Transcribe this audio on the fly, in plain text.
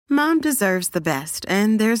Mom deserves the best,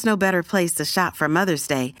 and there's no better place to shop for Mother's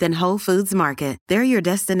Day than Whole Foods Market. They're your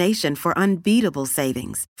destination for unbeatable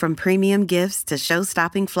savings, from premium gifts to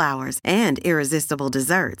show-stopping flowers and irresistible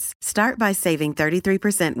desserts. Start by saving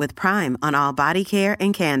 33% with Prime on all body care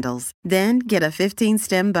and candles. Then get a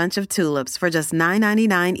 15-stem bunch of tulips for just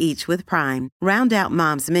 $9.99 each with Prime. Round out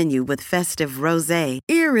Mom's menu with festive rosé,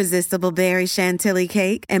 irresistible berry chantilly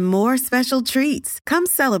cake, and more special treats. Come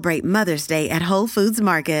celebrate Mother's Day at Whole Foods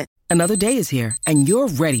Market. Another day is here, and you're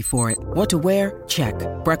ready for it. What to wear? Check.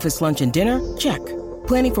 Breakfast, lunch, and dinner? Check.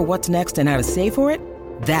 Planning for what's next and how to save for it?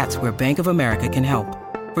 That's where Bank of America can help.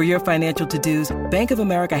 For your financial to-dos, Bank of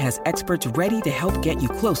America has experts ready to help get you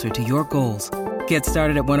closer to your goals. Get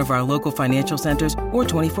started at one of our local financial centers or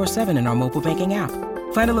 24/7 in our mobile banking app.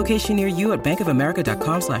 Find a location near you at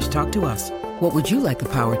bankofamerica.com/talktous. What would you like the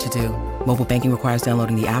power to do? Mobile banking requires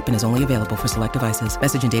downloading the app and is only available for select devices.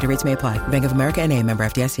 Message and data rates may apply. Bank of America N.A., member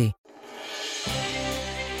FDIC.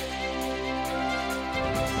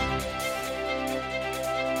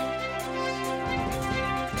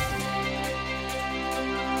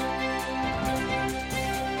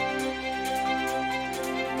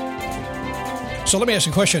 So let me ask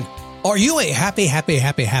you a question. Are you a happy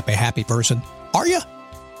person? Are you?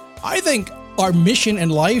 I think our mission in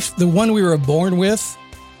life, the one we were born with,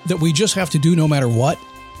 that we just have to do no matter what,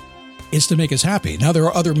 is to make us happy. Now, there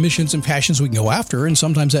are other missions and passions we can go after, and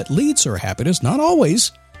sometimes that leads to our happiness. Not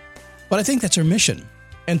always, but I think that's our mission.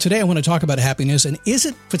 And today I want to talk about happiness, and is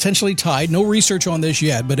it potentially tied? No research on this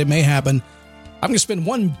yet, but it may happen. I'm going to spend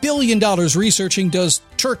 $1 billion researching, does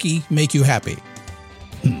turkey make you happy?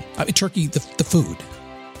 I mean, turkey, the food.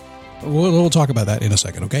 We'll talk about that in a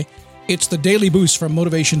second, okay? It's the Daily Boost from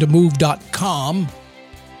motivationtomove.com.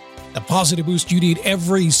 The positive boost you need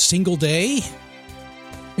every single day.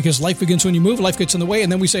 Because life begins when you move, life gets in the way,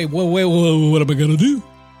 and then we say, whoa, what am I going to do?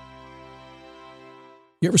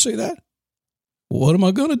 You ever say that? What am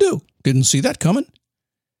I going to do? Didn't see that coming.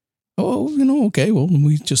 Oh, okay, well,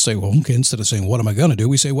 we just say, well, okay, instead of saying, what am I going to do?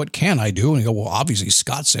 We say, what can I do? And we go, well, obviously,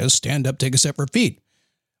 Scott says, stand up, take a step, repeat.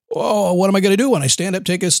 Oh, what am I going to do when I stand up,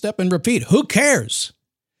 take a step, and repeat? Who cares?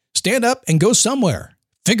 Stand up and go somewhere.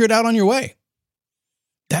 Figure it out on your way.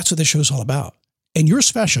 That's what this show's all about. And you're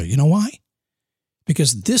special. You know why?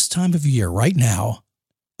 Because this time of year, right now,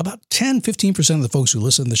 about 10-15% of the folks who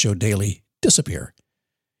listen to the show daily disappear.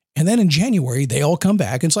 And then in January, they all come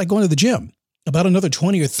back. And it's like going to the gym. About another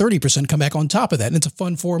 20 or 30% come back on top of that. And it's a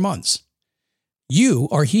fun 4 months. You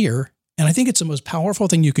are here. And I think it's the most powerful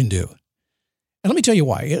thing you can do. And let me tell you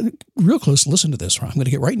why. Real close, listen to this. I'm going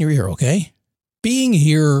to get right in your ear, okay? Being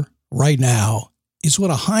here right now is what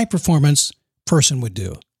a high-performance person would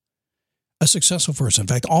do. A successful person. In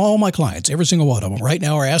fact, all my clients, every single one of them right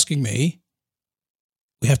now are asking me,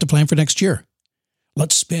 we have to plan for next year.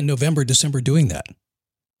 Let's spend November, December doing that.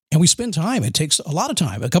 And we spend time. It takes a lot of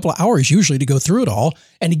time, a couple of hours usually to go through it all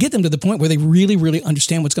and to get them to the point where they really, really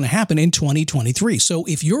understand what's going to happen in 2023. So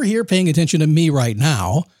if you're here paying attention to me right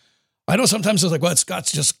now, I know sometimes it's like, well,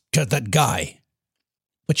 Scott's just that guy.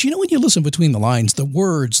 But when you listen between the lines, the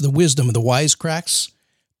words, the wisdom, and the wisecracks,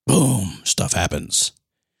 boom, stuff happens.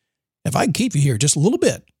 If I can keep you here just a little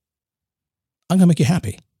bit, I'm going to make you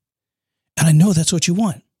happy. And I know that's what you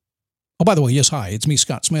want. Oh, by the way, yes, hi, it's me,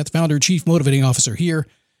 Scott Smith, founder, chief motivating officer here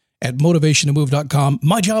at motivationtomove.com.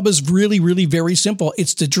 My job is really, really very simple.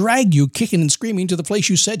 It's to drag you kicking and screaming to the place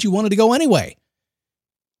you said you wanted to go anyway.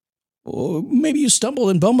 Or maybe you stumbled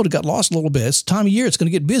and bumbled and got lost a little bit. It's the time of year. It's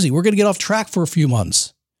going to get busy. We're going to get off track for a few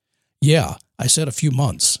months. Yeah, I said a few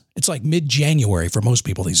months. It's like mid-January for most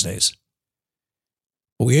people these days.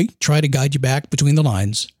 We try to guide you back between the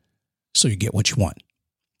lines so you get what you want.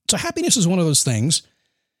 So happiness is one of those things.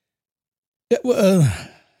 Let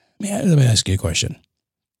me ask you a question.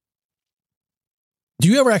 Do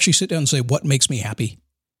you ever actually sit down and say, what makes me happy?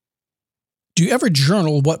 Do you ever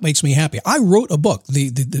journal what makes me happy? I wrote a book, the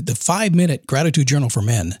 5-minute gratitude journal for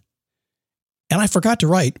men, and I forgot to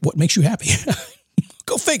write what makes you happy.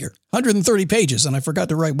 Go figure, 130 pages, and I forgot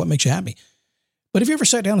to write what makes you happy. But have you ever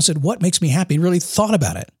sat down and said, what makes me happy, and really thought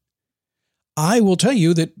about it? I will tell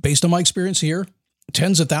you that based on my experience here,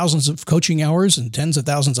 tens of thousands of coaching hours and tens of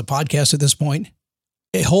thousands of podcasts at this point,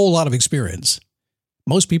 a whole lot of experience.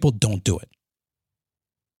 Most people don't do it.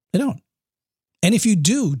 They don't. And if you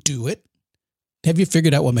do it, have you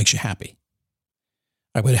figured out what makes you happy?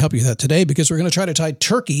 I'm going to help you with that today because we're going to try to tie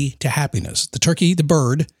turkey to happiness. The turkey, the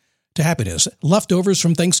bird, to happiness. Leftovers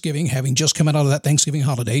from Thanksgiving, having just come out of that Thanksgiving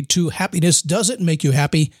holiday, to happiness. Does it make you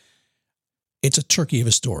happy? It's a turkey of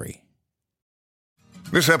a story.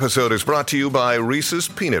 This episode is brought to you by Reese's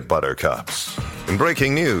Peanut Butter Cups. In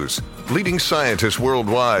breaking news, Leading scientists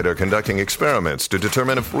worldwide are conducting experiments to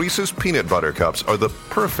determine if Reese's Peanut Butter Cups are the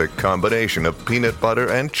perfect combination of peanut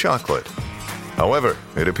butter and chocolate. However,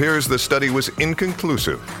 it appears the study was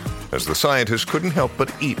inconclusive, as the scientists couldn't help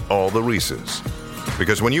but eat all the Reese's.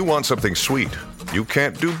 Because when you want something sweet, you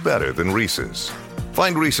can't do better than Reese's.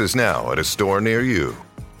 Find Reese's now at a store near you.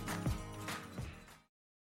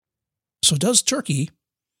 So does turkey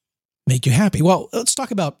make you happy? Well, let's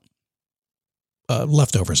talk about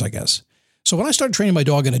leftovers, I guess. So when I started training my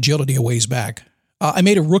dog in agility a ways back, I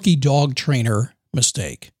made a rookie dog trainer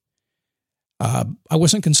mistake. I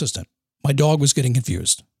wasn't consistent. My dog was getting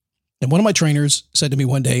confused. And one of my trainers said to me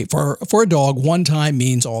one day, for a dog, one time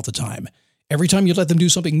means all the time. Every time you let them do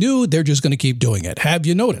something new, they're just going to keep doing it. Have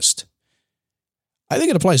you noticed? I think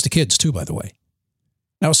it applies to kids too, by the way.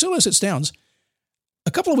 Now, as silly as it sounds,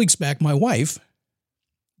 a couple of weeks back, my wife,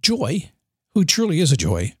 Joy, who truly is a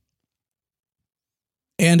joy,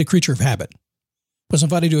 and a creature of habit, was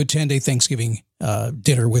invited to attend a Thanksgiving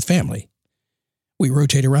dinner with family. We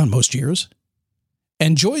rotate around most years.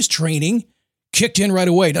 And Joy's training kicked in right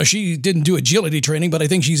away. Now, she didn't do agility training, but I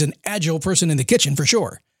think she's an agile person in the kitchen for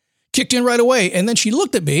sure. Kicked in right away. And then she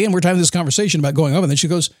looked at me, and we're having this conversation about going over, and then she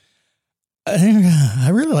goes, I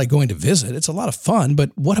really like going to visit. It's a lot of fun,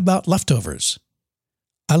 but what about leftovers?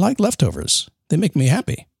 I like leftovers. They make me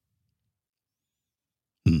happy.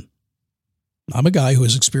 I'm a guy who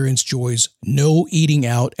has experienced Joy's no eating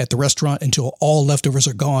out at the restaurant until all leftovers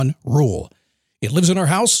are gone rule. It lives in our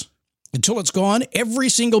house until it's gone. Every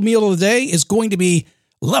single meal of the day is going to be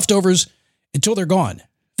leftovers until they're gone.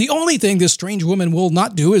 The only thing this strange woman will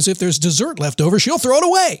not do is if there's dessert left over, she'll throw it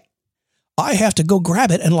away. I have to go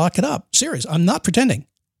grab it and lock it up. Serious, I'm not pretending.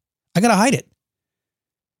 I got to hide it.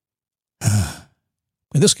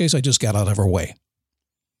 In this case, I just got out of her way.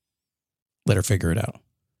 Let her figure it out.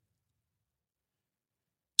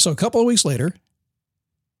 So a couple of weeks later,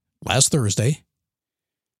 last Thursday,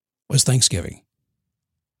 was Thanksgiving.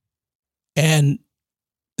 And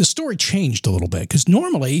the story changed a little bit because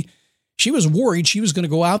normally she was worried she was going to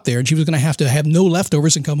go out there and she was going to have no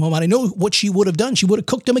leftovers and come home. And I know what she would have done. She would have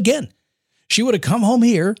cooked them again. She would have come home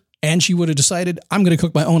here and she would have decided, I'm going to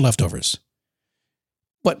cook my own leftovers.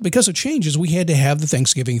 But because of changes, we had to have the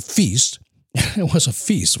Thanksgiving feast. It was a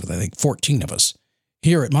feast with, I think, 14 of us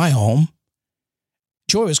here at my home.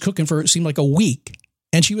 Joy was cooking for, it seemed like a week,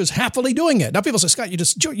 and she was happily doing it. Now people say, Scott,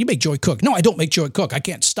 you make Joy cook. No, I don't make Joy cook. I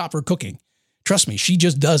can't stop her cooking. Trust me, she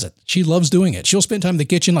just does it. She loves doing it. She'll spend time in the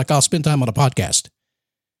kitchen like I'll spend time on a podcast.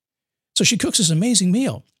 So she cooks this amazing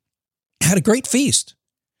meal. Had a great feast.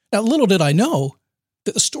 Now, little did I know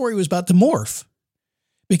that the story was about to morph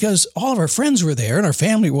because all of our friends were there and our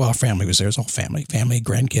family was there. It's all family,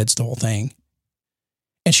 grandkids, the whole thing.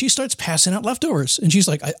 And she starts passing out leftovers. And she's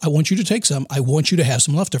like, I want you to take some. I want you to have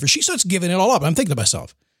some leftovers. She starts giving it all up. I'm thinking to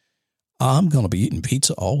myself, I'm going to be eating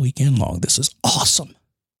pizza all weekend long. This is awesome.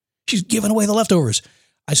 She's giving away the leftovers.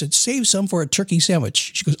 I said, save some for a turkey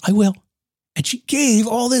sandwich. She goes, I will. And she gave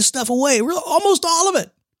all this stuff away, almost all of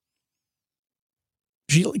it.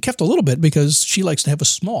 She kept a little bit because she likes to have a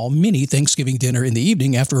small mini Thanksgiving dinner in the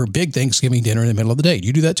evening after her big Thanksgiving dinner in the middle of the day. Do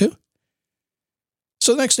you do that too?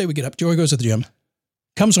 So the next day we get up. Joy goes to the gym.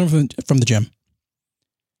 Comes home from the gym,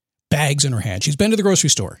 bags in her hand. She's been to the grocery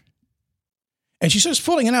store. And she starts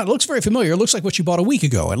pulling it out. It looks very familiar. It looks like what she bought a week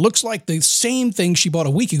ago. It looks like the same thing she bought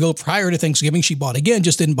a week ago prior to Thanksgiving. She bought again,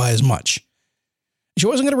 just didn't buy as much. She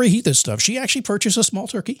wasn't going to reheat this stuff. She actually purchased a small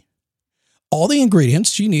turkey. All the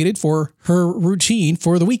ingredients she needed for her routine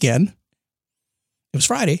for the weekend. It was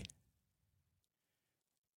Friday.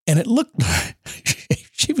 And it looked,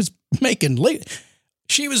 she was making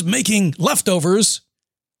leftovers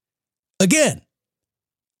again.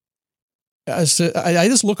 I said, I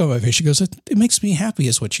just look on my face. She goes, it makes me happy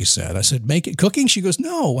is what she said. I said, make it cooking? She goes,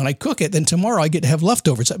 no, when I cook it, then tomorrow I get to have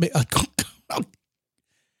leftovers.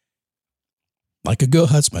 Like a good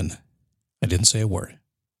husband, I didn't say a word.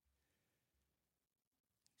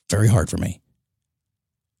 Very hard for me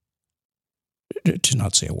to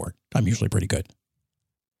not say a word. I'm usually pretty good.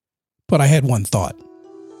 But I had one thought.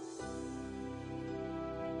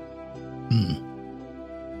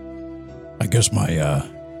 I guess my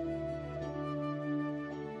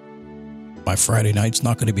Friday night's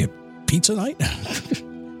not going to be a pizza night.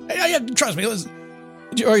 Trust me,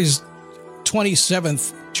 Joy's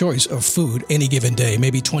 27th choice of food any given day,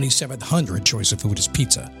 maybe 2700 choice of food is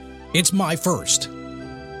pizza. It's my first.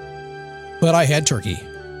 But I had turkey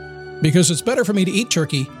because it's better for me to eat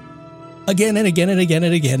turkey again and again and again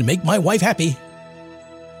and again and make my wife happy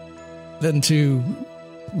than to,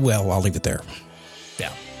 well, I'll leave it there.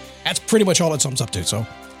 Yeah, that's pretty much all it sums up to. So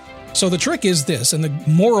So the trick is this, and the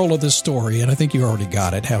moral of this story, and I think you already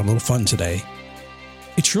got it, having a little fun today,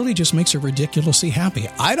 it truly just makes her ridiculously happy.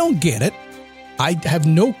 I don't get it. I have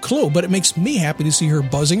no clue, but it makes me happy to see her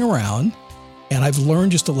buzzing around. And I've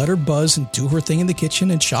learned just to let her buzz and do her thing in the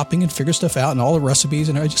kitchen and shopping and figure stuff out and all the recipes.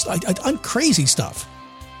 And I'm crazy stuff.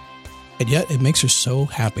 And yet it makes her so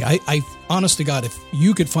happy. I honest to God, if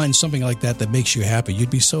you could find something like that that makes you happy, you'd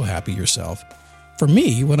be so happy yourself. For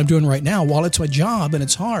me, what I'm doing right now, while it's my job and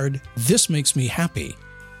it's hard, this makes me happy.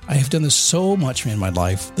 I have done this so much in my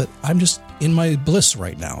life that I'm just in my bliss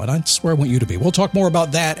right now. And that's where I want you to be. We'll talk more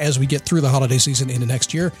about that as we get through the holiday season into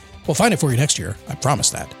next year. We'll find it for you next year. I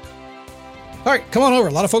promise that. All right, come on over.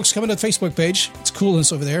 A lot of folks coming to the Facebook page. It's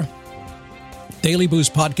coolness over there.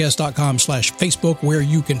 DailyBoostPodcast.com/Facebook, where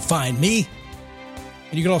you can find me.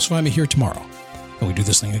 And you can also find me here tomorrow when we do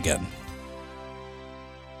this thing again.